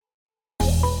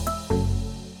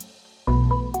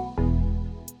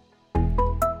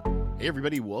Hey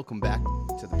everybody, welcome back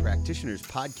to the Practitioners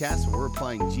Podcast, where we're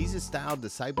applying Jesus-style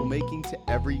disciple making to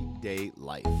everyday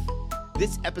life.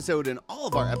 This episode and all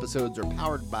of our episodes are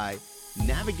powered by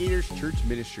Navigators Church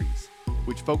Ministries,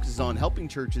 which focuses on helping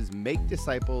churches make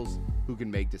disciples who can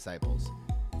make disciples.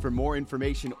 For more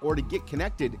information or to get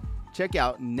connected, check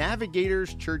out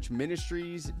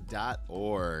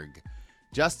navigatorschurchministries.org.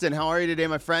 Justin, how are you today,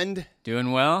 my friend?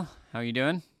 Doing well. How are you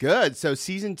doing? Good. So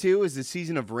season 2 is the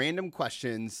season of random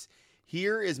questions.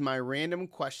 Here is my random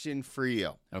question for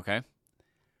you. Okay.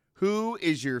 Who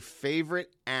is your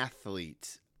favorite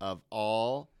athlete of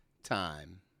all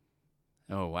time?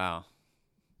 Oh, wow.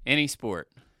 Any sport.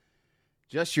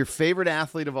 Just your favorite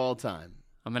athlete of all time.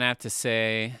 I'm going to have to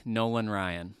say Nolan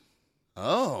Ryan.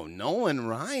 Oh, Nolan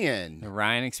Ryan. The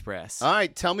Ryan Express. All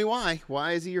right, tell me why.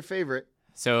 Why is he your favorite?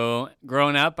 So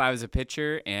growing up, I was a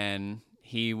pitcher, and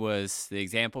he was the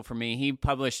example for me. He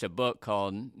published a book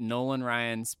called Nolan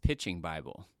Ryan's Pitching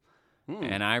Bible.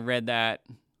 And I read that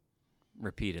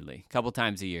repeatedly, a couple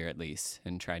times a year at least,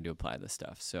 and tried to apply the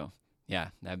stuff. So, yeah,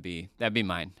 that'd be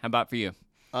mine. How about for you?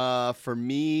 For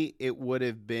me, it would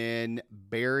have been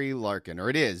Barry Larkin, or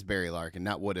it is Barry Larkin,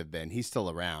 not would have been. He's still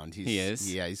around. He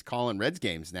is? Yeah, he's calling Reds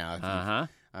games now.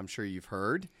 I'm sure you've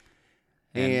heard.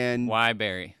 And why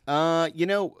Barry?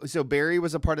 So Barry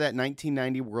was a part of that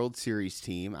 1990 World Series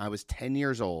team. I was 10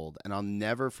 years old, and I'll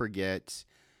never forget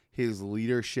his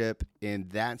leadership in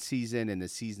that season and the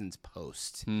seasons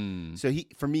post. So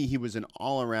for me, he was an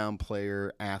all-around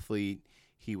player, athlete.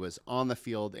 He was on the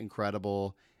field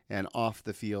incredible, and off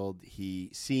the field, he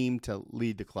seemed to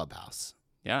lead the clubhouse.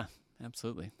 Yeah,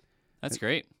 absolutely. That's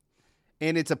great.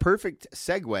 And it's a perfect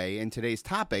segue in today's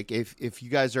topic. If you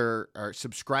guys are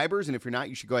subscribers, and if you're not,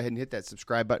 you should go ahead and hit that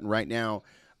subscribe button right now.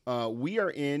 We are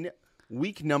in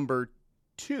week number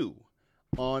 2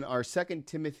 on our 2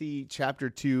 Timothy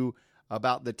chapter 2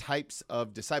 about the types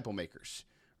of disciple makers,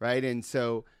 right? And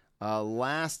so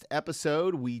last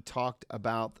episode, we talked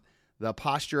about the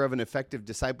posture of an effective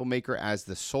disciple maker as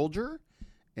the soldier.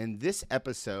 In this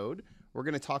episode, we're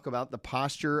going to talk about the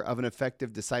posture of an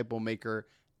effective disciple maker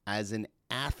as an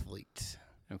athlete.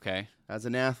 Okay. As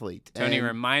an athlete. Tony,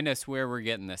 remind us where we're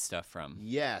getting this stuff from.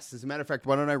 Yes. As a matter of fact,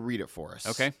 why don't I read it for us?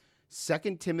 Okay.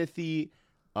 2 Timothy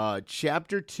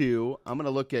chapter 2. I'm going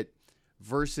to look at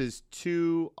verses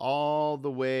 2 all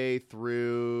the way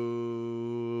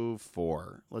through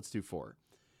 4. Let's do 4.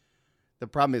 The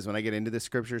problem is when I get into this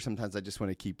scripture, sometimes I just want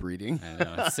to keep reading. I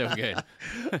know. It's so good.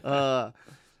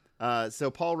 So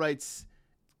Paul writes,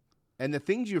 "And the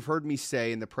things you've heard me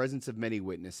say in the presence of many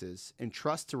witnesses,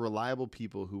 entrust to reliable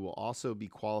people who will also be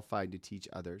qualified to teach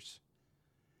others.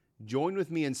 Join with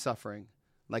me in suffering,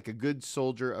 like a good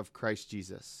soldier of Christ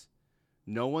Jesus.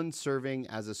 No one serving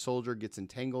as a soldier gets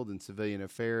entangled in civilian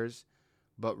affairs,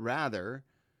 but rather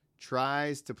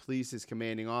tries to please his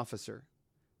commanding officer.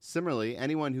 Similarly,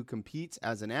 anyone who competes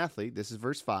as an athlete," this is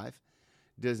verse 5,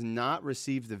 "does not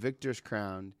receive the victor's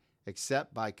crown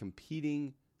except by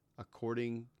competing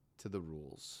according to the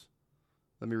rules."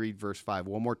 Let me read verse 5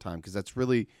 one more time, because that's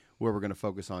really where we're going to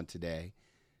focus on today.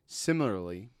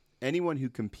 "Similarly, anyone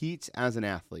who competes as an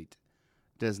athlete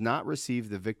does not receive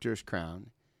the victor's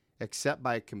crown except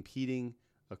by competing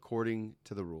according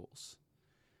to the rules."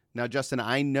 Now, Justin,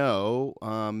 I know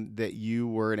that you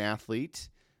were an athlete.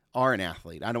 Are an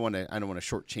athlete. I don't want to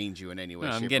shortchange you in any way.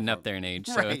 No, I'm getting up there in age,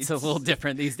 so Right. it's a little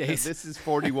different these days. This is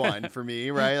 41 for me,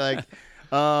 right? Like,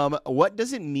 what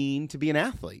does it mean to be an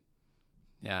athlete?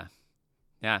 Yeah.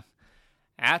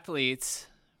 Athletes,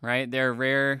 right? They're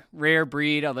a rare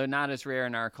breed, although not as rare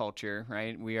in our culture,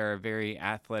 right? We are a very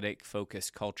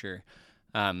athletic-focused culture.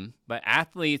 But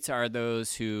athletes are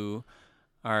those who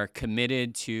are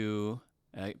committed to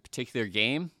a particular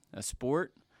game, a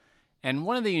sport. And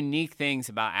one of the unique things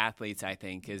about athletes, I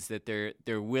think, is that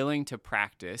they're willing to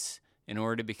practice in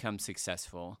order to become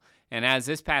successful. And as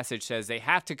this passage says, they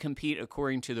have to compete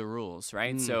according to the rules,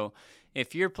 right? So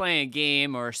if you're playing a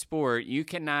game or a sport, you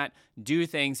cannot do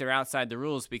things that are outside the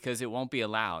rules because it won't be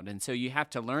allowed. And so you have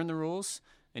to learn the rules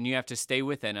and you have to stay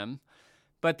within them.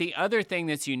 But the other thing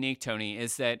that's unique, Tony,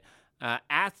 is that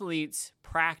athletes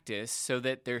practice so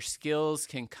that their skills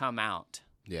can come out.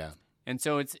 Yeah. And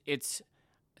so it's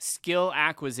skill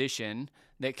acquisition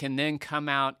that can then come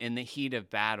out in the heat of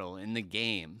battle, in the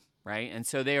game, right? And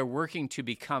so they are working to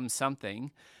become something,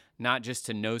 not just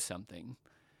to know something.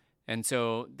 And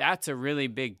so that's a really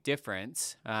big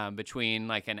difference between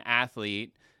like an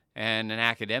athlete and an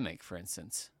academic, for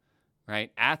instance,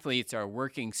 right? Athletes are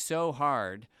working so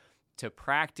hard to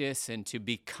practice and to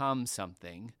become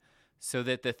something so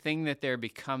that the thing that they're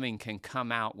becoming can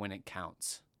come out when it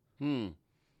counts.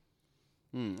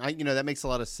 That makes a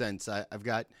lot of sense. I've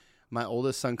got my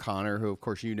oldest son, Connor, who, of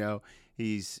course,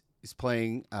 he's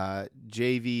playing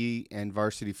JV and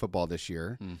varsity football this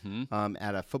year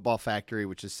at a football factory,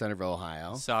 which is Centerville,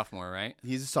 Ohio. Sophomore, right?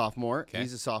 He's a sophomore. Okay.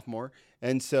 He's a sophomore.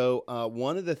 And so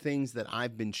one of the things that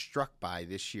I've been struck by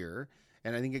this year,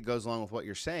 and I think it goes along with what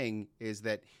you're saying, is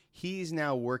that he's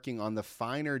now working on the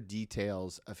finer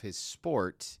details of his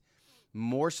sport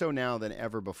more so now than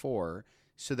ever before,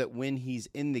 so that when he's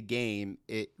in the game,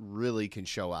 it really can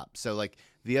show up. So like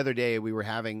the other day we were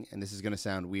having, and this is going to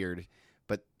sound weird,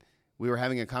 but we were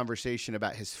having a conversation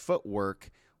about his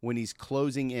footwork when he's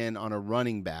closing in on a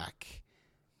running back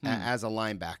as a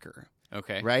linebacker.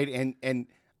 Okay. Right. And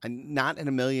not in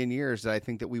a million years did I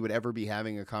think that we would ever be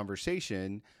having a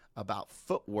conversation about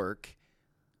footwork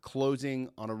closing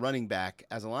on a running back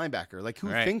as a linebacker. Like who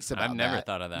thinks about that? I've never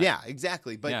thought of that. Yeah,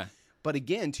 exactly. But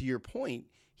again, to your point,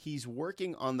 he's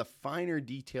working on the finer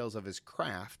details of his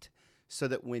craft so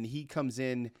that when he comes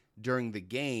in during the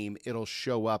game, it'll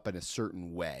show up in a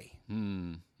certain way.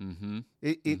 In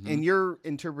your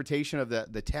interpretation of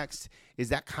the text, is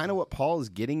that kind of what Paul is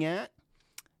getting at?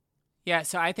 Yeah,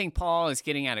 so I think Paul is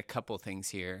getting at a couple things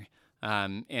here.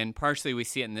 And partially we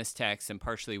see it in this text, and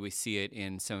partially we see it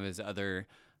in some of his other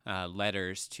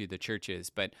letters to the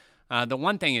churches. But the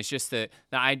one thing is just the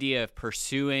idea of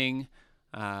pursuing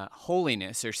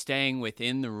holiness or staying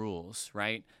within the rules,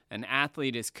 right? An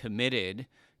athlete is committed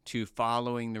to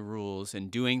following the rules and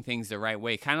doing things the right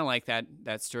way, kind of like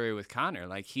that story with Connor.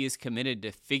 Like he is committed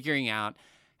to figuring out,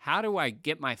 how do I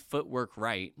get my footwork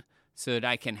right so that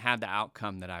I can have the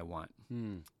outcome that I want,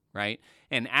 right?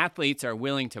 And athletes are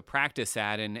willing to practice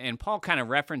that. And Paul kind of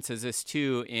references this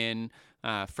too in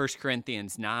 1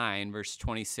 Corinthians 9, verse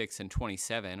 26 and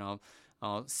 27.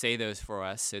 I'll say those for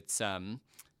us. It's,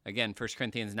 again, 1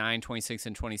 Corinthians 9, 26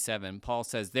 and 27. Paul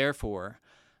says, "Therefore,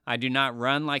 I do not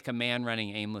run like a man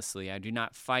running aimlessly. I do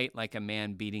not fight like a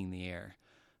man beating the air.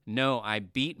 No, I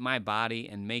beat my body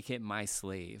and make it my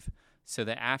slave, so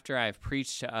that after I have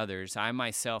preached to others, I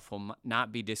myself will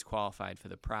not be disqualified for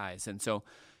the prize." And so,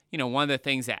 one of the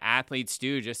things that athletes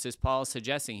do, just as Paul is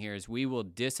suggesting here, is we will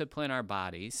discipline our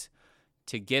bodies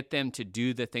to get them to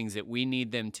do the things that we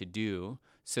need them to do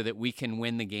so that we can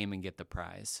win the game and get the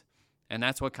prize. And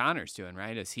that's what Connor's doing,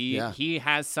 right? Is he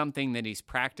has something that he's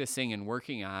practicing and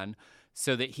working on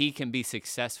so that he can be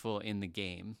successful in the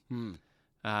game.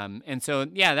 And so,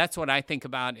 that's what I think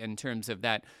about in terms of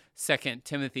that 2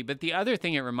 Timothy. But the other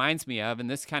thing it reminds me of, and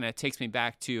this kind of takes me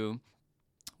back to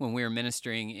when we were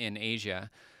ministering in Asia,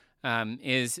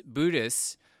 is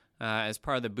Buddhists, as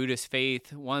part of the Buddhist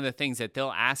faith, one of the things that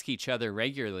they'll ask each other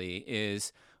regularly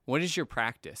is, what is your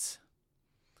practice?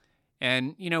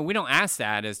 And, we don't ask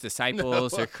that as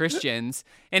disciples or Christians.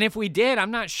 And if we did,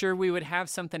 I'm not sure we would have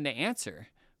something to answer,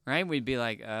 right? We'd be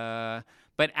like,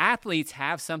 but athletes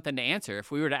have something to answer.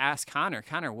 If we were to ask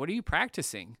Connor, what are you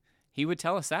practicing? He would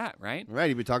tell us that, right? Right.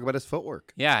 He would talk about his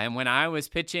footwork. Yeah. And when I was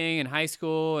pitching in high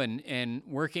school and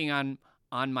working on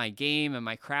my game and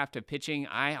my craft of pitching,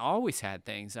 I always had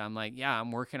things. I'm like,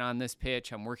 I'm working on this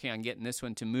pitch. I'm working on getting this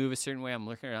one to move a certain way. I'm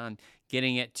working on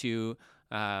getting it to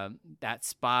that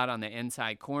spot on the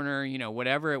inside corner,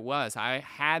 whatever it was. I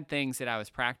had things that I was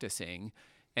practicing,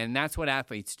 and that's what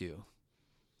athletes do,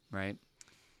 right?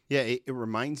 Yeah, it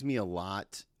reminds me a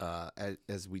lot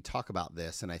as we talk about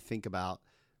this, and I think about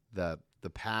the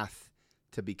path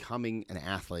to becoming an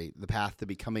athlete, the path to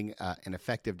becoming an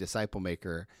effective disciple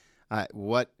maker.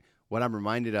 What I'm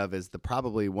reminded of is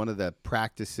probably one of the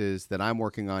practices that I'm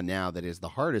working on now that is the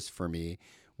hardest for me,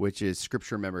 which is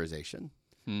scripture memorization.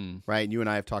 Right, and you and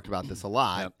I have talked about this a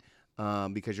lot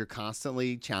because you're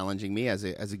constantly challenging me as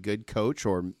a good coach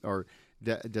or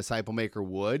disciple maker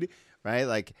would, right?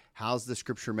 Like, how's the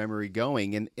scripture memory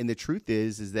going? And the truth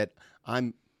is that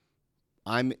I'm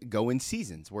going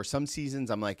seasons where some seasons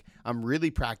I'm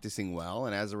really practicing well,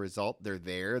 and as a result,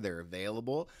 they're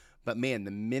available. But man,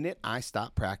 the minute I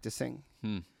stop practicing,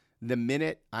 the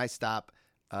minute I stop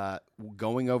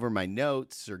going over my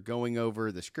notes or going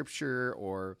over the scripture,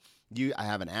 or I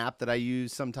have an app that I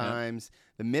use sometimes.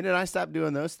 Yep. The minute I stop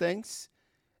doing those things,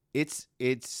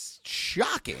 it's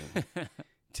shocking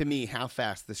to me how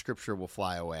fast the scripture will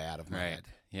fly away out of my head.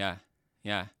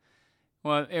 Yeah.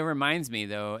 Well, it reminds me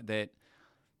though that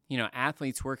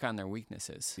athletes work on their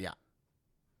weaknesses. Yeah.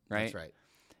 Right? That's right.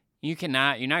 You're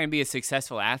not going to be a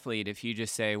successful athlete if you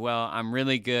just say, well, I'm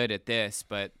really good at this,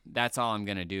 but that's all I'm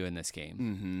going to do in this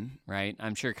game, right?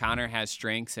 I'm sure Connor has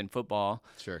strengths in football.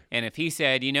 Sure. And if he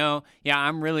said,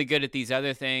 I'm really good at these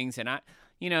other things, and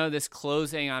this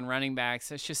closing on running backs,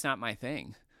 that's just not my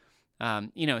thing.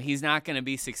 he's not going to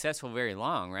be successful very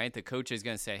long, right? The coach is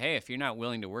going to say, hey, if you're not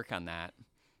willing to work on that,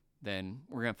 then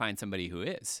we're going to find somebody who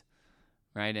is,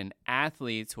 right? And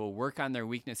athletes will work on their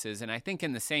weaknesses. And I think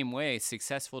in the same way,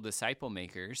 successful disciple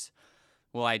makers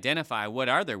will identify what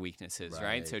are their weaknesses,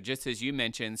 right? So just as you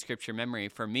mentioned, scripture memory,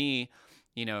 for me,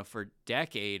 for a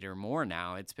decade or more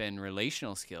now, it's been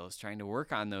relational skills, trying to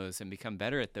work on those and become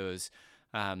better at those,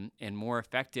 and more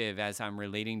effective as I'm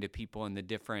relating to people in the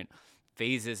different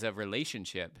phases of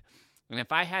relationship. And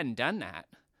if I hadn't done that,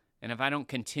 and if I don't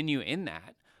continue in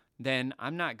that, then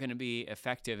I'm not going to be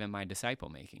effective in my disciple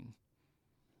making.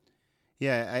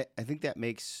 Yeah, I think that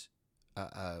makes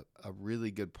a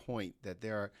really good point, that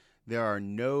there are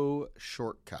no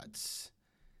shortcuts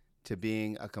to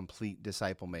being a complete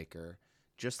disciple maker,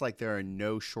 just like there are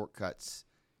no shortcuts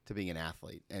to being an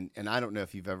athlete. And I don't know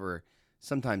if you've ever,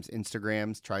 sometimes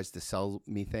Instagram tries to sell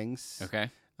me things. Okay.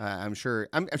 I'm sure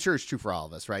it's true for all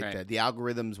of us, right? The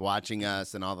algorithm's watching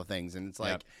us and all the things. And it's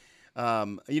like,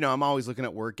 I'm always looking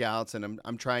at workouts, and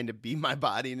I'm trying to beat my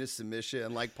body into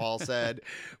submission, like Paul said,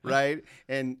 right?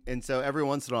 And so every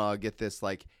once in a while I'll get this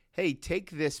like, hey,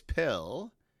 take this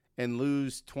pill and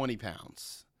lose 20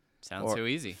 pounds. Sounds so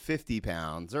easy. 50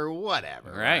 pounds or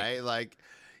whatever, right? Like,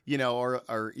 or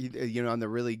on the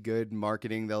really good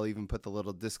marketing, they'll even put the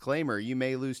little disclaimer: you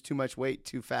may lose too much weight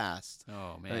too fast.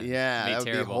 Oh man, that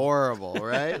would be horrible,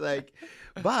 right? Like,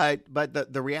 but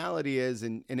the reality is,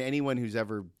 and anyone who's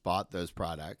ever bought those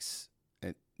products,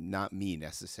 and not me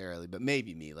necessarily, but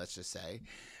maybe me, let's just say,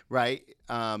 right?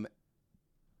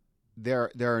 There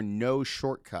are no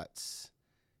shortcuts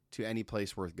to any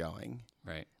place worth going.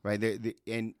 Right.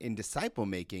 In disciple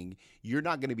making, you're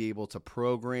not going to be able to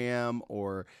program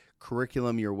or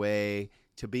curriculum your way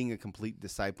to being a complete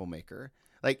disciple maker.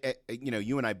 Like,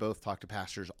 you and I both talk to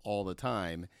pastors all the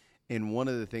time, and one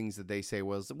of the things that they say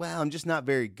was, well, I'm just not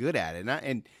very good at it.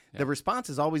 And the response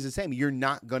is always the same. You're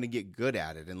not going to get good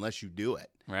at it unless you do it.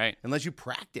 Right. Unless you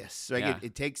practice. Right. Yeah.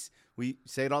 It takes, we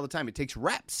say it all the time, it takes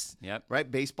reps. Yep.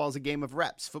 Right. Baseball's a game of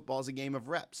reps. Football's a game of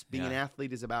reps. Being an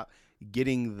athlete is about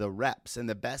getting the reps. And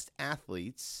the best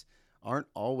athletes aren't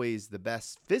always the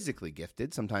best physically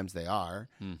gifted. Sometimes they are.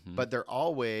 Mm-hmm. But they're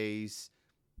always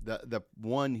the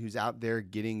one who's out there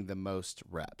getting the most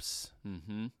reps.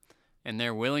 Mm-hmm. And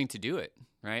they're willing to do it,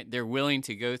 right? They're willing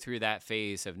to go through that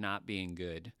phase of not being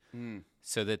good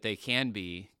so that they can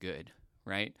be good,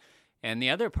 right? And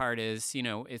the other part is,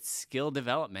 it's skill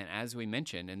development, as we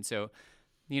mentioned. And so,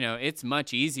 it's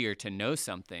much easier to know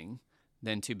something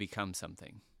than to become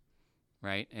something,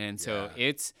 right? And so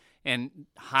and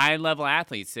high-level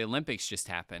athletes, the Olympics just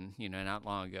happened, not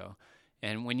long ago.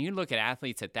 And when you look at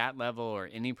athletes at that level or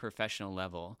any professional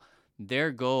level,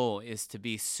 their goal is to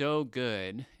be so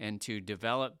good and to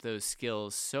develop those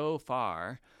skills so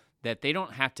far that they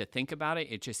don't have to think about it.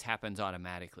 It just happens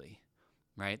automatically,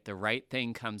 right? The right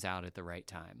thing comes out at the right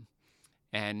time.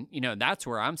 And, that's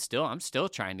where I'm still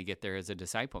trying to get there as a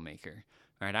disciple maker,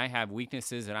 right? I have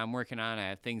weaknesses that I'm working on. I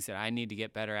have things that I need to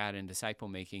get better at in disciple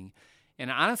making. And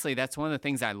honestly, that's one of the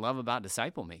things I love about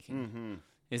disciple making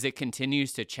is it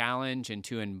continues to challenge and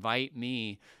to invite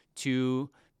me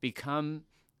to become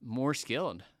more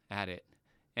skilled at it.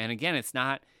 And again, it's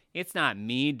not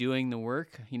me doing the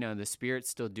work, the Spirit's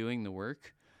still doing the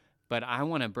work, but I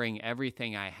want to bring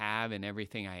everything I have and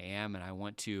everything I am, and I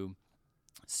want to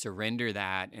surrender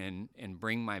that and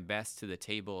bring my best to the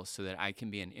table so that I can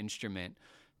be an instrument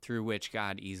through which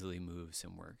God easily moves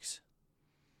and works.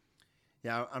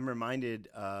 Yeah, I'm reminded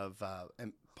of,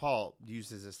 and Paul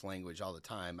uses this language all the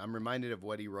time, I'm reminded of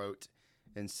what he wrote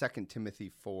in 2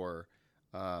 Timothy 4,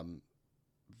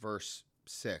 verse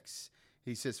 6.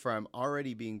 He says, for I'm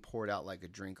already being poured out like a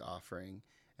drink offering,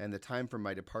 and the time for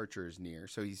my departure is near.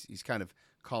 So he's kind of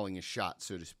calling his shot,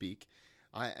 so to speak.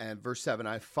 And verse 7,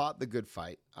 I fought the good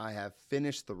fight. I have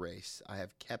finished the race. I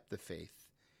have kept the faith.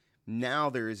 Now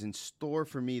there is in store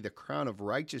for me the crown of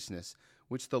righteousness,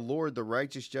 which the Lord, the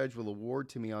righteous judge, will award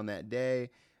to me on that day,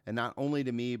 and not only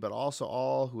to me, but also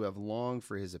all who have longed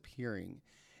for his appearing.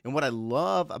 And what I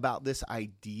love about this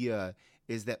idea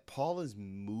is that Paul is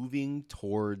moving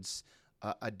towards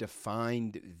a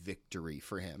defined victory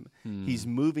for him. He's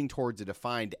moving towards a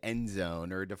defined end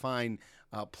zone or a defined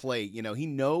plate. He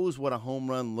knows what a home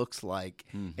run looks like,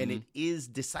 and it is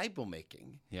disciple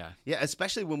making. Yeah,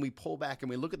 especially when we pull back and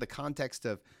we look at the context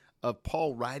of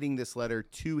Paul writing this letter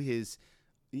to his,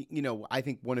 I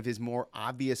think one of his more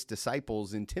obvious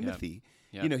disciples in Timothy.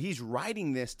 Yep. He's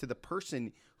writing this to the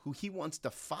person who he wants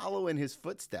to follow in his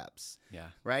footsteps. Yeah.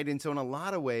 Right. And so in a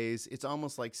lot of ways, it's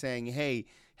almost like saying, hey,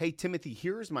 Timothy,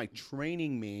 here's my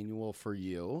training manual for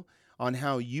you on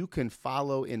how you can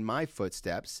follow in my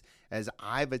footsteps as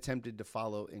I've attempted to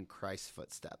follow in Christ's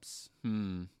footsteps.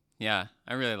 Yeah,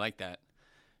 I really like that.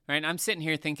 Right? I'm sitting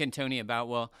here thinking, Tony, about,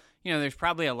 well, there's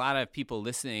probably a lot of people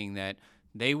listening that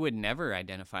they would never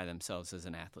identify themselves as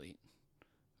an athlete.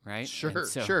 Right?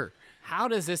 Sure. How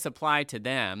does this apply to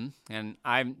them? And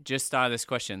I just thought of this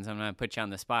question, so I'm going to put you on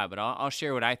the spot, but I'll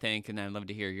share what I think, and I'd love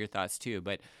to hear your thoughts too.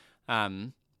 But,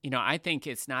 I think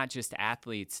it's not just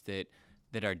athletes that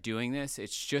are doing this.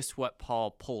 It's just what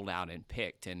Paul pulled out and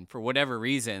picked. And for whatever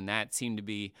reason, that seemed to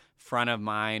be front of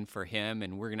mind for him.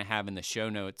 And we're going to have in the show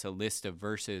notes a list of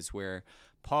verses where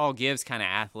Paul gives kind of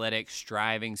athletic,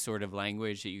 striving sort of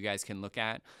language that you guys can look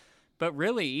at. But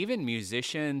really, even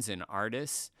musicians and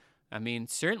artists,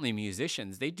 certainly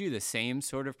musicians, they do the same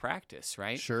sort of practice,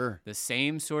 right? Sure. The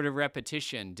same sort of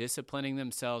repetition, disciplining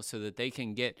themselves so that they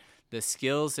can get the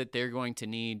skills that they're going to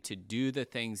need to do the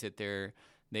things that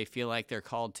they feel like they're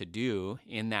called to do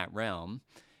in that realm.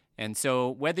 And so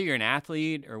whether you're an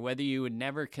athlete or whether you would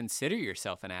never consider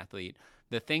yourself an athlete,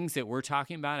 the things that we're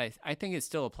talking about, I think it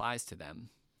still applies to them.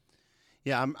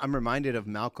 Yeah, I'm reminded of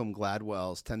Malcolm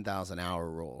Gladwell's 10,000 hour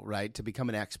rule, right? To become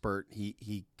an expert,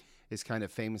 he is kind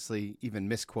of famously even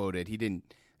misquoted.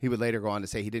 He would later go on to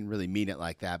say he didn't really mean it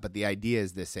like that, but the idea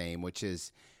is the same, which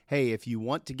is, hey, if you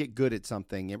want to get good at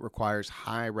something, it requires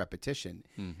high repetition.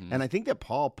 Mm-hmm. And I think that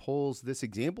Paul pulls this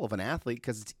example of an athlete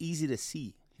because it's easy to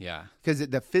see. Yeah. Because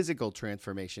the physical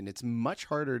transformation, it's much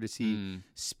harder to see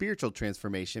spiritual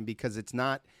transformation because it's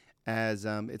not as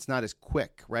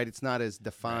quick, right? It's not as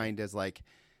defined as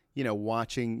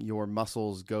watching your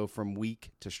muscles go from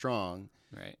weak to strong.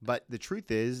 Right. But the truth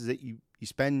is that you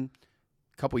spend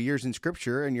a couple years in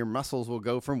Scripture and your muscles will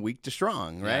go from weak to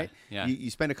strong, right? Yeah.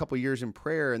 You spend a couple years in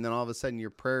prayer and then all of a sudden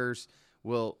your prayers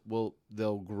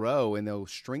they'll grow and they'll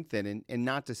strengthen. And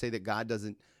not to say that God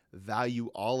doesn't value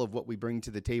all of what we bring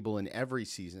to the table in every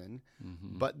season,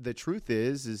 but the truth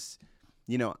is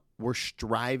we're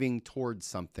striving towards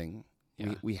something.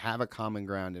 Yeah. We have a common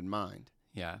ground in mind.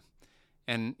 Yeah.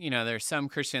 And, there's some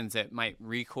Christians that might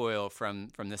recoil from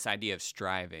this idea of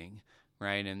striving,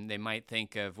 right? And they might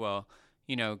think of, well,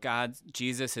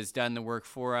 Jesus has done the work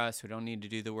for us. We don't need to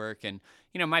do the work. And,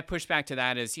 my pushback to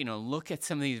that is, look at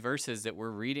some of these verses that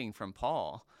we're reading from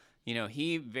Paul.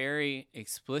 He very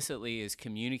explicitly is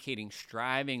communicating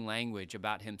striving language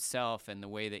about himself and the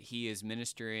way that he is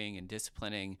ministering and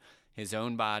disciplining his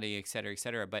own body, et cetera, et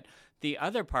cetera. But the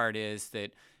other part is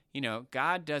that,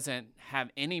 God doesn't have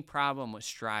any problem with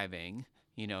striving,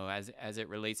 as it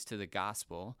relates to the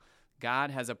gospel. God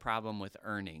has a problem with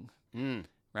earning,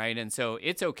 right? And so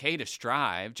it's okay to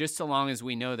strive just so long as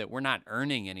we know that we're not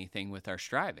earning anything with our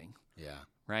striving. Yeah.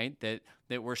 Right? That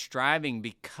we're striving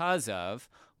because of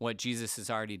what Jesus has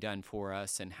already done for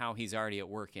us and how he's already at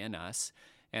work in us.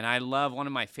 And I love one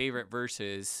of my favorite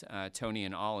verses, Tony,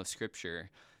 in all of Scripture.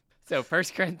 So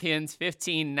 1 Corinthians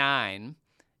 15:9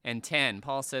 and 10,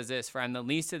 Paul says this, "For I'm the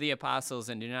least of the apostles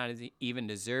and do not even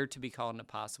deserve to be called an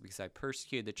apostle because I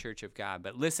persecuted the church of God."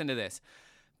 But listen to this.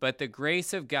 But by the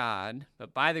grace of God,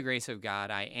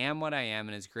 I am what I am,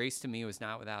 and his grace to me was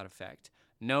not without effect.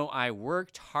 No, I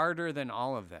worked harder than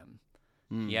all of them,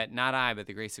 yet not I, but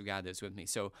the grace of God that's with me.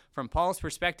 So from Paul's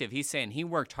perspective, he's saying he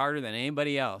worked harder than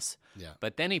anybody else. Yeah.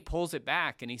 But then he pulls it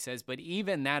back and he says, but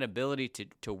even that ability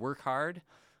to work hard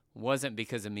wasn't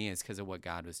because of me, it's because of what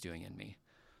God was doing in me.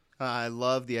 I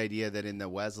love the idea that in the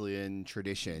Wesleyan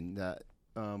tradition,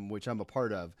 which I'm a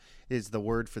part of, is the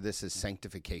word for this is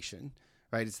sanctification,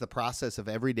 right? It's the process of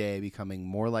every day becoming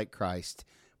more like Christ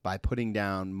by putting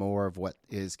down more of what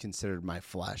is considered my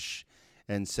flesh.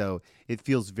 And so it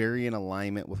feels very in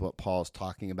alignment with what Paul's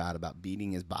talking about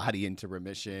beating his body into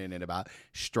remission and about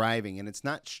striving. And it's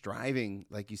not striving,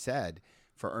 like you said,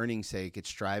 for earning's sake. It's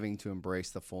striving to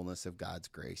embrace the fullness of God's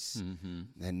grace.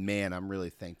 Mm-hmm. And man, I'm really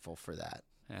thankful for that.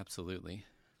 Absolutely.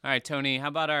 All right, Tony, how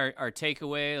about our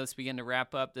takeaway? Let's begin to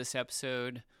wrap up this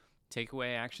episode.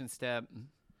 Takeaway, action step.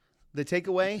 The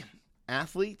takeaway,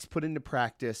 athletes put in the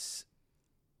practice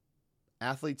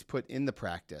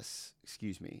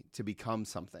to become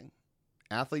something.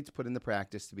 Athletes put in the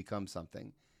practice to become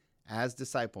something. As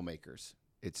disciple makers,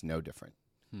 it's no different.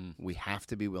 We have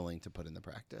to be willing to put in the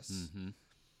practice. Mm-hmm.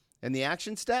 And the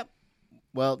action step,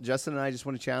 well, Justin and I just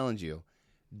want to challenge you.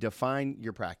 Define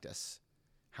your practice.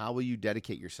 How will you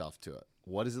dedicate yourself to it?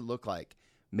 What does it look like?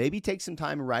 Maybe take some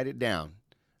time and write it down,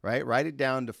 right? Write it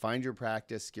down, define your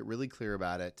practice, get really clear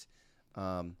about it.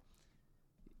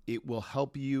 It will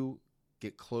help you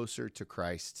get closer to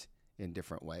Christ in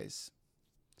different ways.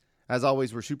 As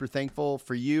always, we're super thankful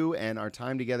for you and our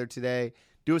time together today.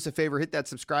 Do us a favor, hit that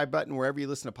subscribe button wherever you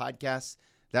listen to podcasts.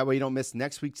 That way you don't miss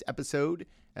next week's episode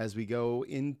as we go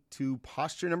into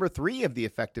posture number 3 of the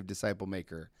effective disciple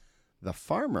maker, the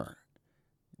farmer,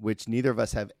 which neither of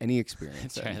us have any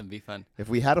experience in. That's right. It'll be fun. If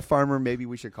we had a farmer, maybe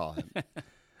we should call him.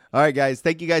 All right, guys.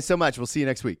 Thank you guys so much. We'll see you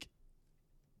next week.